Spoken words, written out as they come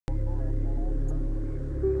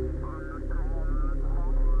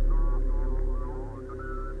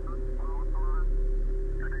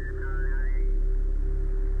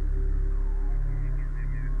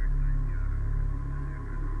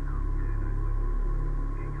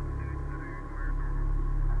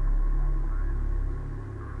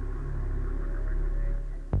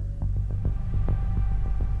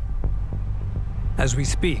As we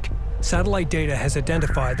speak, satellite data has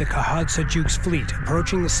identified the Khad fleet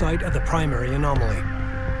approaching the site of the primary anomaly.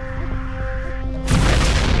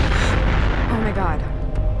 Oh my god.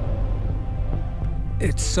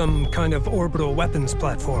 It's some kind of orbital weapons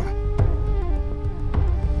platform.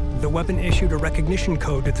 The weapon issued a recognition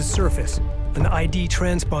code to the surface. An ID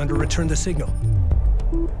transponder returned the signal.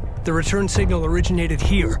 The return signal originated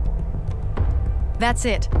here. That's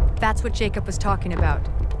it. That's what Jacob was talking about.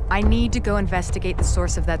 I need to go investigate the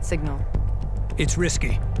source of that signal. It's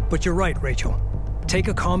risky, but you're right, Rachel. Take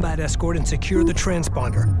a combat escort and secure the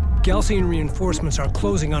transponder. Galcian reinforcements are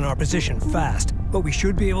closing on our position fast, but we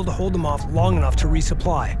should be able to hold them off long enough to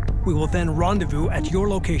resupply. We will then rendezvous at your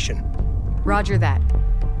location. Roger that.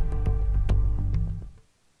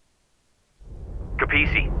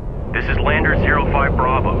 Capisi, this is Lander 05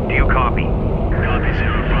 Bravo. Do you copy? Copy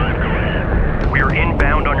 05, go ahead. We are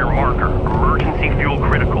inbound on your marker. Emergency fuel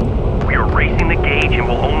critical. We are racing the gauge and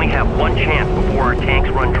will only have one chance before our tanks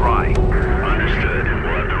run dry. Understood.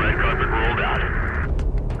 We'll have the red carpet rolled out.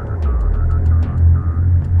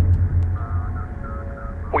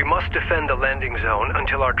 We must defend the landing zone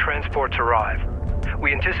until our transports arrive.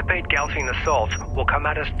 We anticipate Galcian assaults will come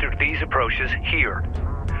at us through these approaches here.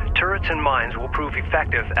 Turrets and mines will prove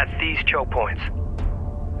effective at these choke points.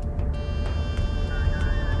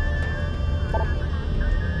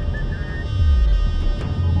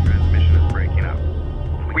 Transmission is breaking up.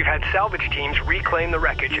 We've had salvage teams reclaim the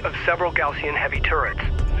wreckage of several Galcian heavy turrets.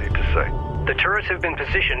 Safe to say. The turrets have been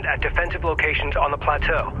positioned at defensive locations on the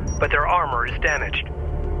plateau, but their armor is damaged.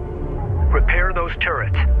 Repair those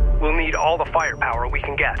turrets. We'll need all the firepower we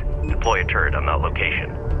can get. Deploy a turret on that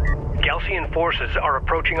location. Galcian forces are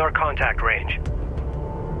approaching our contact range.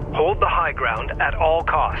 Hold the high ground at all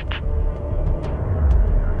costs.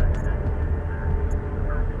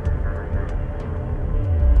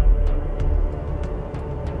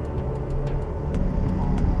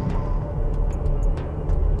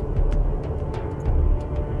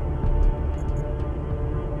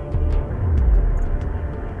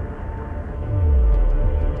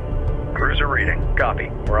 Cruiser reading. Copy.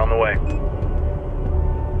 We're on the way.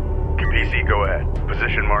 PC, go ahead.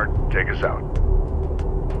 Position mark. Take us out.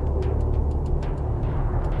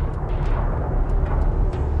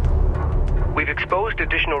 We've exposed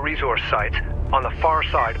additional resource sites on the far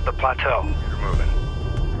side of the plateau. You're moving.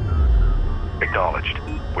 Acknowledged.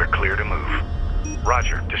 We're clear to move.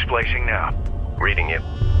 Roger. Displacing now. Reading you.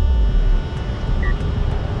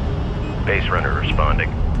 Base runner responding.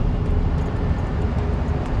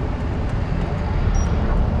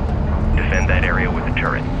 Defend that area with the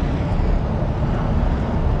turret.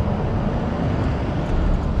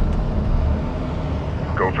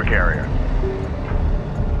 Go for carrier.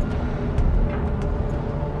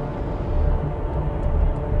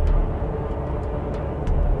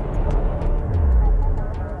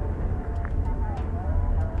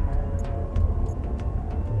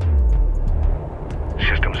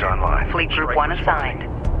 Systems online. Fleet Group 1 assigned.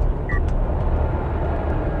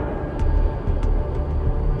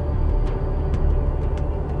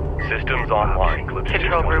 Systems online.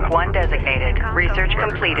 Control Group 1 designated. Research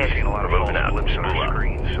completed. I've seen a lot of Moving out. blips on the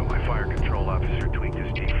screen, so my fire control officer tweaked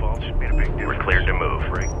his defaults. Made a big difference. We're cleared to move.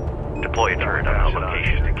 Deploy a turret on that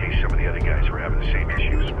location. Just in case some of the other guys were having the same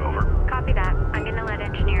issues. Over. Copy that. I'm gonna let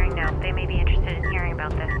engineering know. They may be interested in hearing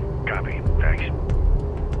about this. Copy. Thanks.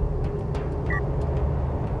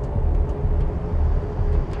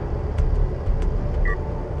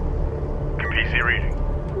 PC reading.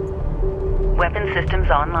 Weapon systems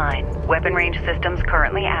online. Weapon range systems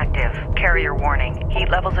currently active. Carrier warning. Heat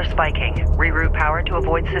levels are spiking. Reroute power to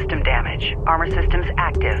avoid system damage. Armor systems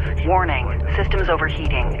active. Warning. Systems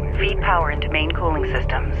overheating. Feed power into main cooling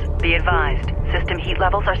systems. Be advised. System heat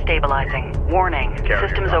levels are stabilizing. Warning.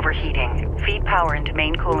 Systems overheating. Feed power into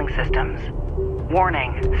main cooling systems.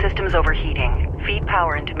 Warning. Systems overheating. Feed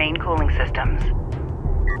power into main cooling systems.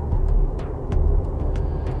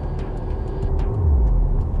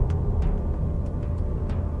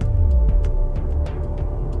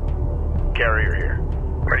 Carrier here.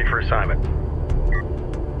 Ready for assignment.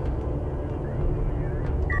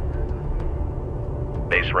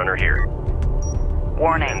 Base runner here.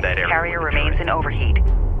 Warning. That area Carrier with the remains turret. in overheat.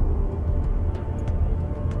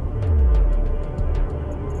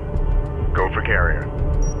 Go for carrier.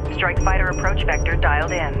 Strike fighter approach vector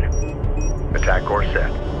dialed in. Attack course set.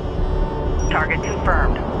 Target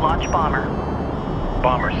confirmed. Launch bomber.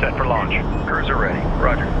 Bomber set for launch. Cruiser ready.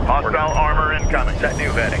 Roger. Hostile armor incoming. Set new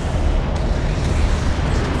heading.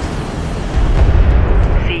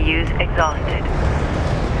 CUs exhausted.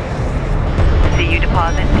 CU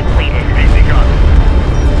deposit depleted. PC gun.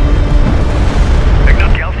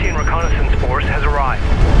 reconnaissance force has arrived.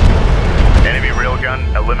 Enemy railgun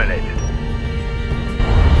eliminated.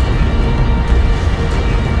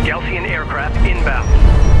 Galcian aircraft inbound.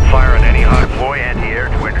 Fire on any hot deploy anti-air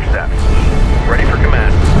to intercept. Ready for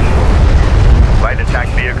command. Light attack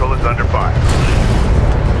vehicle is under fire.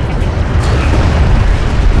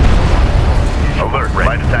 Alert,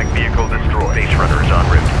 light attack vehicle destroyed. Base runner is en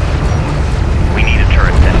route. We need a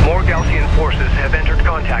turret. More Galcian forces have entered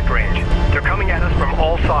contact range. They're coming at us from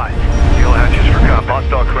all sides. Steel hatches for combat.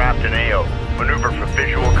 Hostile craft in AO. Maneuver for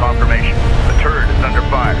visual confirmation. The turret is under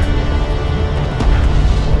fire.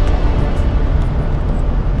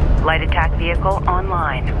 Light attack vehicle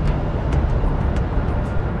online.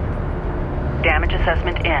 Damage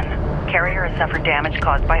assessment in. Carrier has suffered damage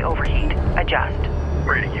caused by overheat. Adjust.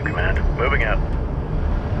 Reading you, command. Moving out.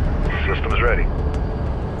 System is ready.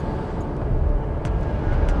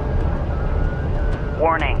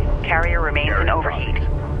 Warning. Carrier remains in overheat.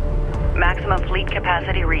 Maximum fleet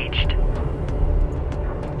capacity reached.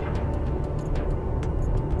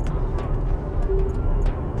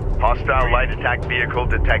 Hostile light attack vehicle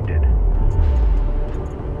detected.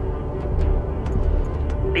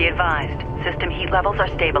 Be advised. System heat levels are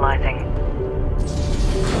stabilizing.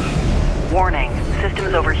 Warning.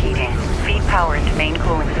 Systems overheating. Feed power into main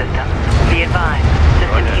cooling system. Be advised.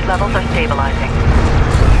 System heat levels are stabilizing.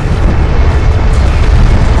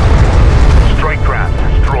 Strike craft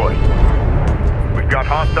destroyed. We've got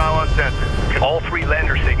hostile on sensors. All 3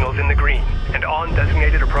 lander signals in the green and on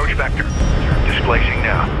designated approach vector. Displacing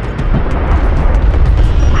now.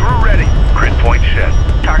 Crew ready. Grid point set.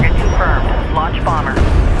 Target confirmed. Launch bomber.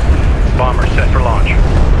 Bomber set for launch.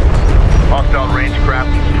 Hostile range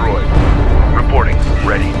craft destroyed. Reporting.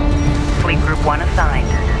 Ready. Fleet Group 1 assigned.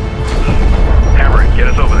 Hammer it. Get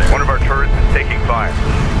us over there. One of our turrets is taking fire.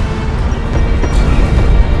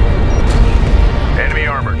 Enemy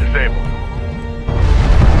armor disabled.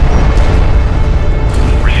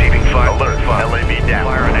 Receiving fire. Alert. LAV down.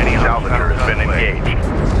 Fire on any salvager has been engaged.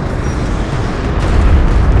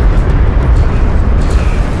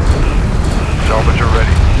 Salvager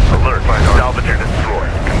ready. Alert. Salvager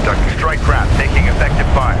destroyed. Conducting strike craft taking effective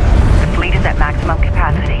fire. The fleet is at maximum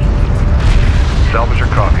capacity. Salvager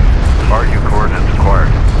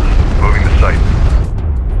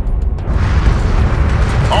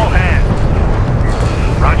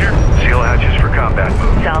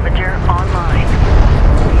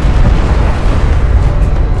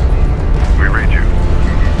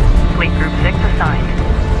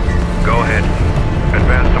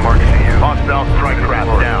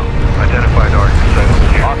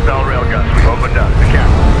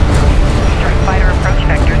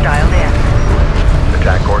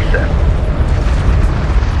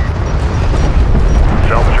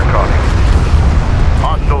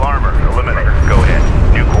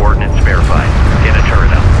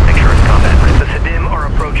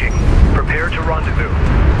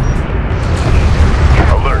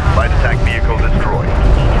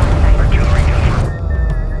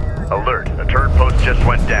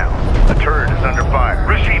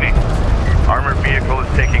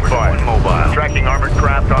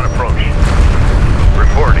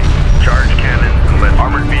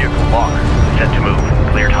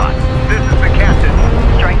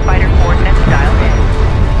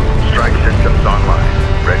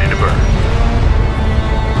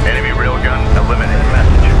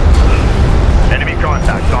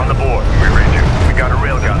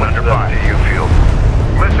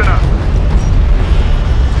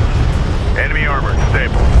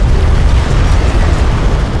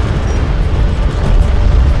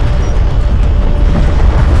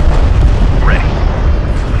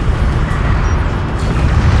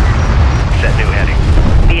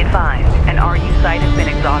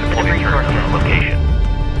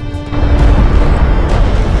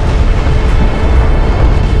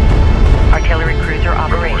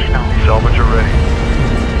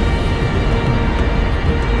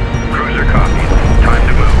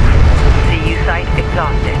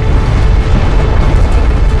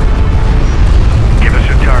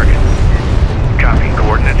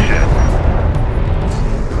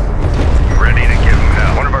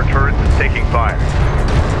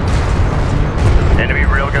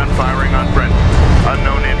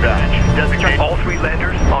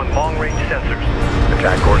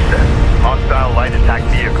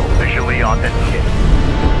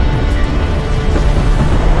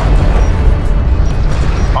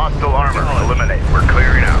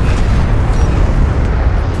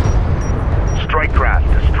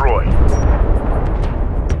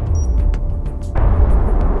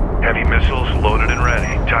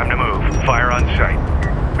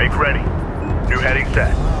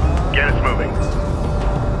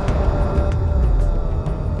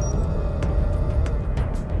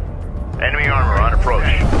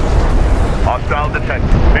Hostile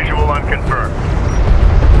detected. Visual unconfirmed.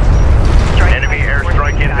 Strike Enemy fighter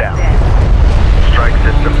airstrike forces inbound. dead. Strike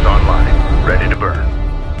systems online. Ready to burn.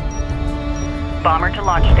 Bomber to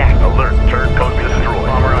launch deck. Alert. Turret post destroyed.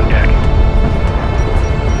 Bomber on deck.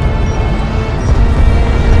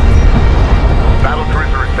 Battle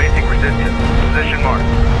cruiser is facing resistance. Position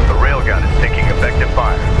marked. The railgun is taking effective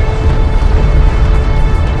fire.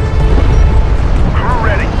 Crew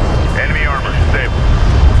ready. Enemy armor stable.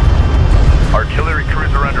 Artillery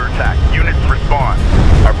cruiser under attack. Units respond.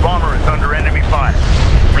 Our bomber is under enemy fire.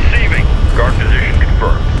 Receiving. Guard position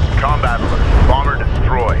confirmed. Combat alert. Bomber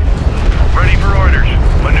destroyed. Ready for orders.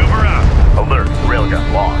 Maneuver out. Alert. Railgun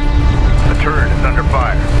lost. The turret is under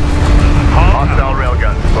fire. Hostile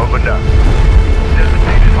railguns opened up.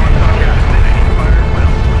 Designated hostile captain. Fire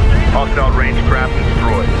well. Hostile range craft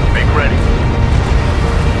destroyed. Make ready.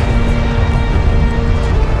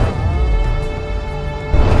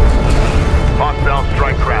 Hostile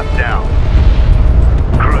strike craft down.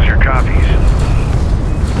 Cruiser copies.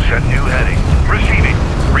 Set new heading. Receiving.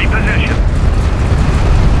 Reposition.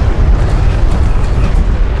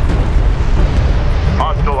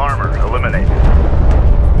 Hostile armor eliminated.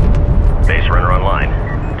 Base runner online.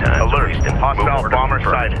 Time Alert. Hostile bomber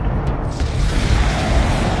sighted.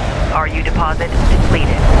 RU deposit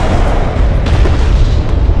depleted.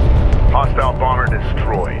 Hostile bomber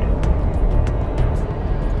destroyed.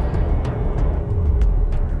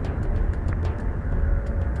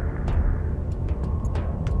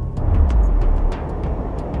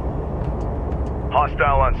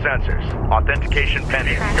 Hostile on sensors. Authentication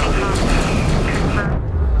pending.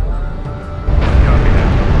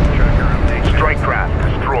 Strike craft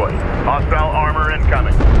destroyed. Hostile armor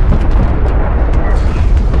incoming.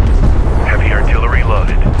 Heavy artillery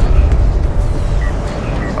loaded.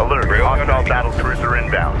 Alert. Hostile battle cruiser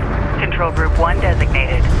inbound. Control group 1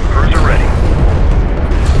 designated. Cruiser ready.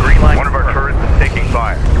 Green line. One of our turrets is taking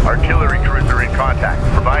fire. Artillery cruiser in contact.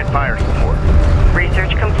 Provide fire support.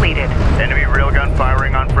 Research completed. Enemy railgun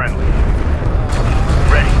firing on friendly.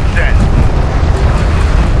 Ready. Send.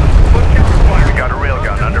 We got a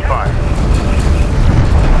railgun under fire.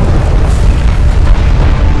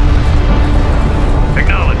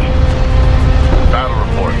 Acknowledged. Battle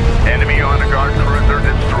report. Enemy on a guard cruiser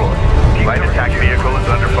destroyed. Light attack vehicle is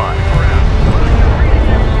under fire.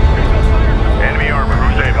 Enemy armor.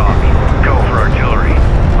 Crusade Hawk. Go for artillery.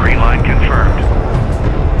 Green line confirmed.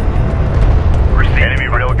 Enemy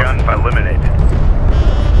railgun eliminated.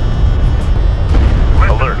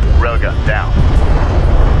 Alert. Railgun down.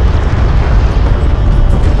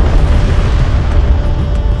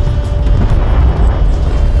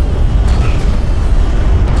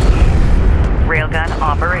 Railgun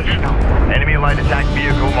operational. Enemy light attack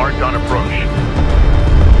vehicle marked on approach.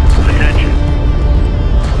 Attention.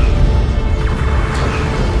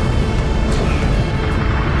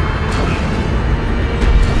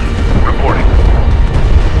 Reporting.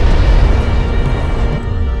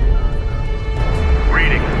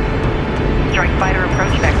 Reading. Strike fighter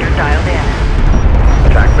approach vector dialed in.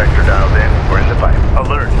 Attack vector dialed in. We're in the fight.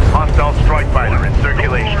 Alert. Hostile strike fighter in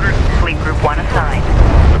circulation. Fleet group 1 assigned.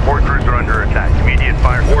 Support cruiser under attack. Immediate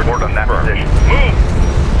fire support on that position. Move.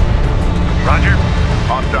 Roger.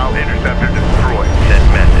 Hostile interceptor destroyed. Send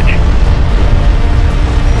message.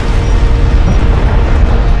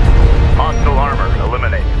 Hostile armor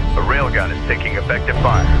eliminated. The railgun is taking effective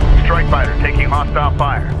fire. Strike fighter taking hostile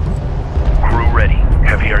fire. Crew ready.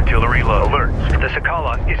 Heavy artillery low. Alert. The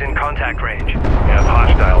Sakala is in contact range. We have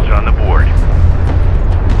hostiles on the board.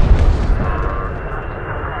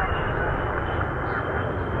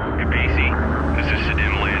 Kabisi, this is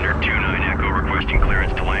Sedim Lander 2-9 Echo requesting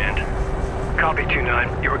clearance to land. Copy,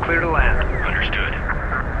 2-9. You were clear to land. Understood.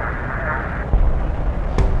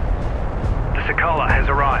 The Sakala has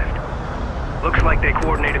arrived. Looks like they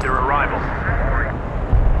coordinated their arrival.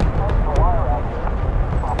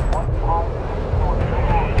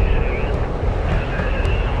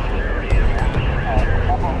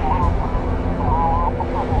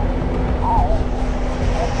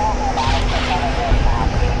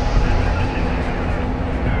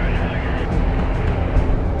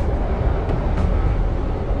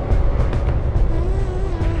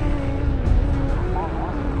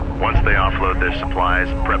 Once they offload their supplies,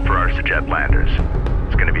 prep for our Sajet landers.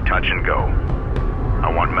 It's gonna be touch and go.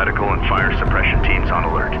 I want medical and fire suppression teams on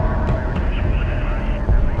alert.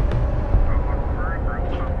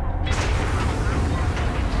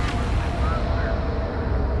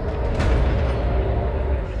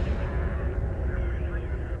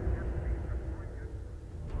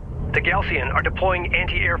 The Galcian are deploying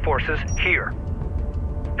anti-air forces here.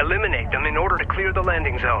 Eliminate them in order to clear the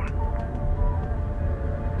landing zone.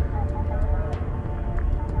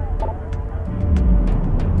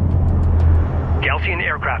 Galcian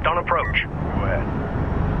aircraft on approach. Go ahead.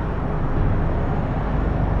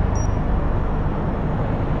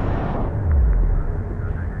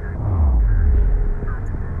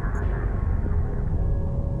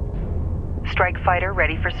 Strike fighter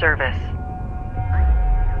ready for service.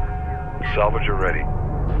 Salvager ready.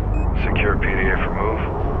 Secure PDA for move.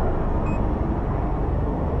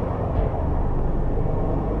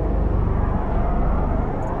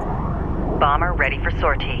 Bomber ready for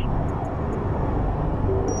sortie.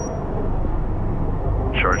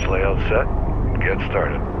 Charge layout set. Get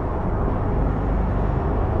started.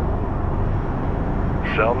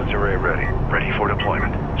 Salvage array ready. Ready for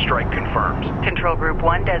deployment. Strike confirms. Control Group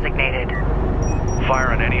 1 designated.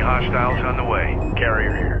 Fire on any hostiles on the way.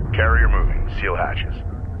 Carrier here. Carrier moving. Seal hatches.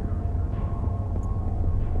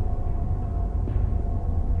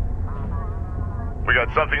 We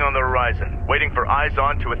got something on the horizon. Waiting for eyes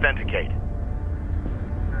on to authenticate.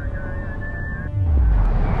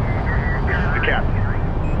 This is the captain.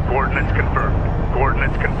 Coordinates confirmed.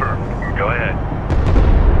 Coordinates confirmed. Go ahead.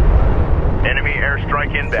 Enemy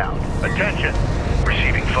airstrike inbound. Attention.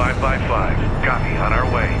 Receiving 5x5. Copy. On our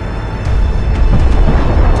way.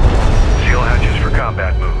 Seal hatches for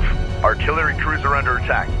combat move. Artillery cruiser under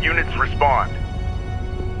attack. Units respond.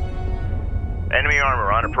 Enemy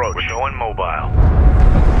armor on approach. We're going mobile.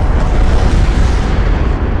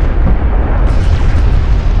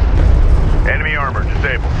 Enemy armor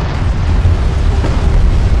disabled.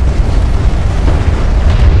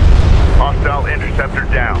 Hostile interceptor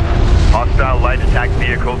down. Hostile light attack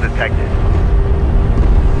vehicle detected.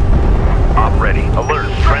 Op ready.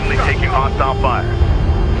 Alert. Friendly taking hostile fire.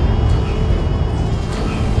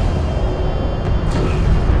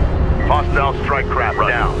 Hostile strike craft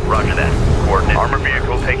down. Roger that. Coordinates. Armor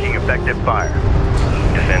vehicle taking effective fire.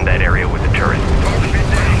 Defend that area with the turret.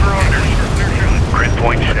 Grid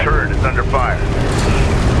point. The turret is under fire.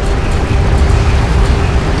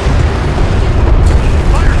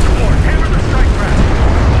 Fire support! Hammer the strike craft!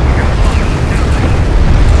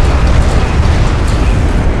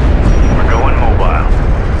 We're going mobile.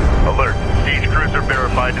 Alert. Siege cruiser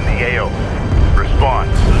verified in the AO.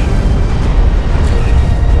 Respond.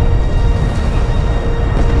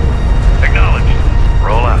 Acknowledged.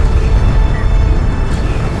 Roll out.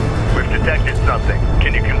 We've detected something.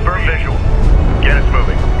 Can you confirm visual? Get us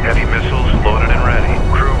moving. Heavy missiles loaded and ready.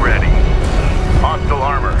 Crew ready. Hostile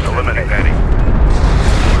armor eliminated. Ready.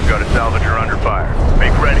 We've got a salvager under fire.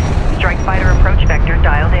 Make ready. Strike fighter approach vector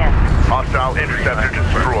dialed in. Hostile interceptor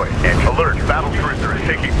destroyed. And alert. Battle cruiser is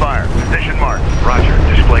taking fire. Position marked. Roger.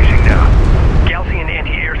 Displacing now. Galcian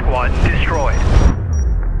anti-air squad destroyed.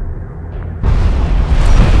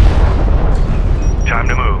 Time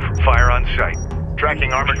to move. Fire on sight.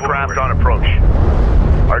 Tracking armored craft on approach.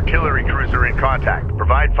 Artillery cruiser in contact.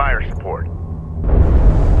 Provide fire support.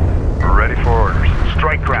 We're ready for orders.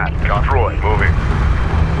 Strike craft destroyed. Moving.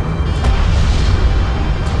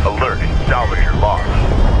 Alert. Salvager lost.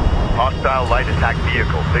 Hostile light attack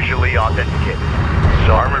vehicle visually authenticated.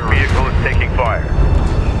 Armored vehicle is taking fire.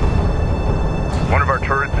 One of our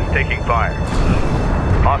turrets is taking fire.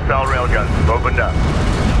 Hostile railguns have opened up.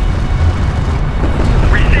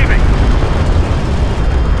 Receiving.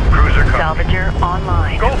 Cruiser coming. Salvager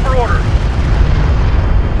online. Go for orders!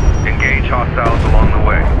 Engage hostiles along the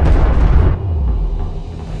way.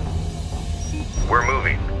 We're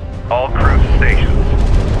moving. All crew to stations.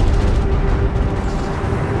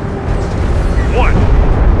 1.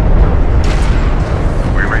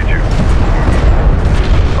 We read you.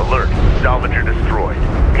 Alert. Salvager destroyed.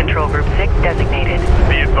 Control Group 6 designated.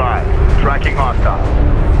 Be advised. Tracking hostiles.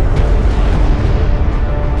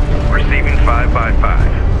 Receiving 5x5.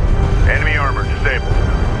 Enemy armor disabled.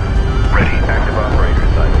 Ready. Active operator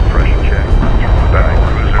site suppression check.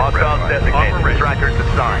 Cruiser hostiles designated. Trackers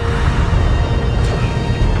assigned.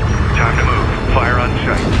 Time to move. Fire on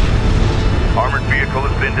sight. Armored vehicle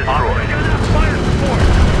has been destroyed. Fire support!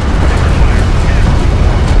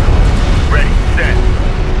 Ready. Set.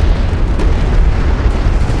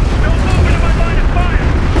 Don't move into my line of fire!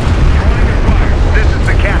 Throwing your fire. This is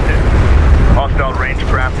the captain. Hostile range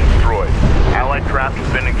craft destroyed. Allied craft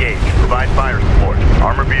has been engaged. Provide fire support.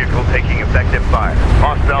 Armor vehicle taking effective fire.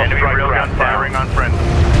 Hostile enemy railgun firing on friendly.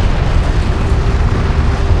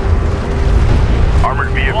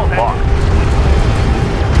 Armored vehicle lost.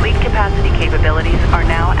 Fleet capacity capabilities are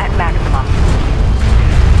now at maximum.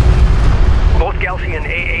 Both Galcian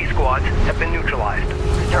AA squads have been neutralized.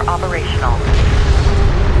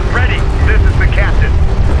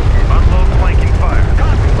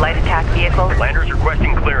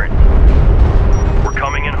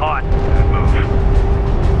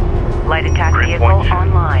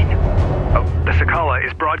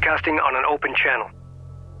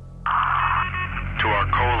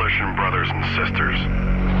 Martian brothers and sisters.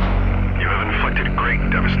 You have inflicted great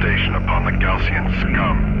devastation upon the Galcian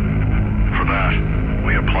scum. For that,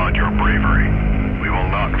 we applaud your bravery. We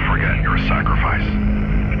will not forget your sacrifice.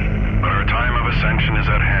 But our time of ascension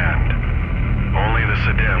is at hand. Only the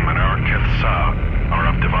Sidim and our Kithsa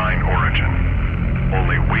are of divine origin.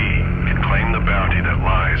 Only we can claim the bounty that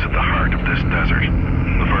lies at the heart of this desert.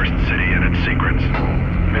 The first city and its secrets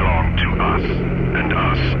belong to us, and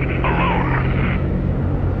us alone.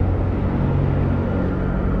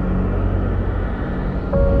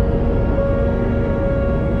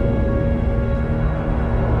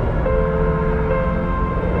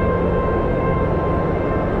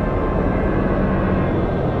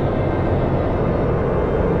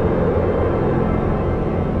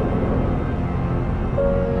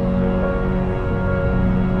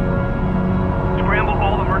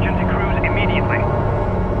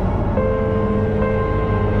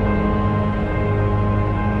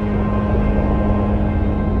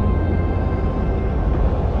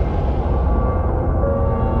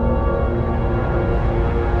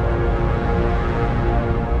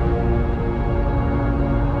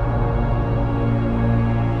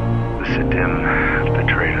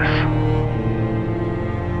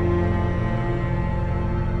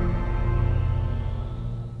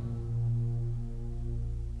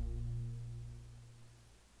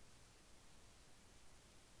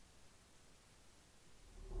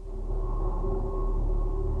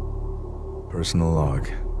 Personal log,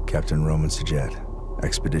 Captain Roman Sajet,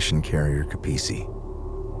 Expedition Carrier Capisi.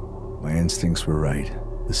 My instincts were right.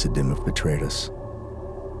 The Sidim have betrayed us.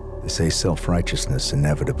 They say self-righteousness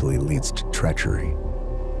inevitably leads to treachery,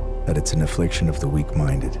 that it's an affliction of the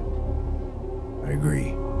weak-minded. I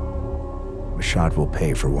agree. Mashad will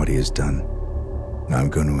pay for what he has done, and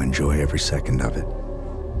I'm going to enjoy every second of it.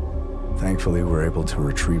 Thankfully, we're able to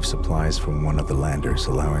retrieve supplies from one of the landers,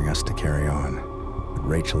 allowing us to carry on. But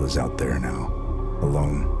Rachel is out there now,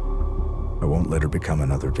 alone. I won't let her become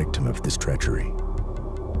another victim of this treachery.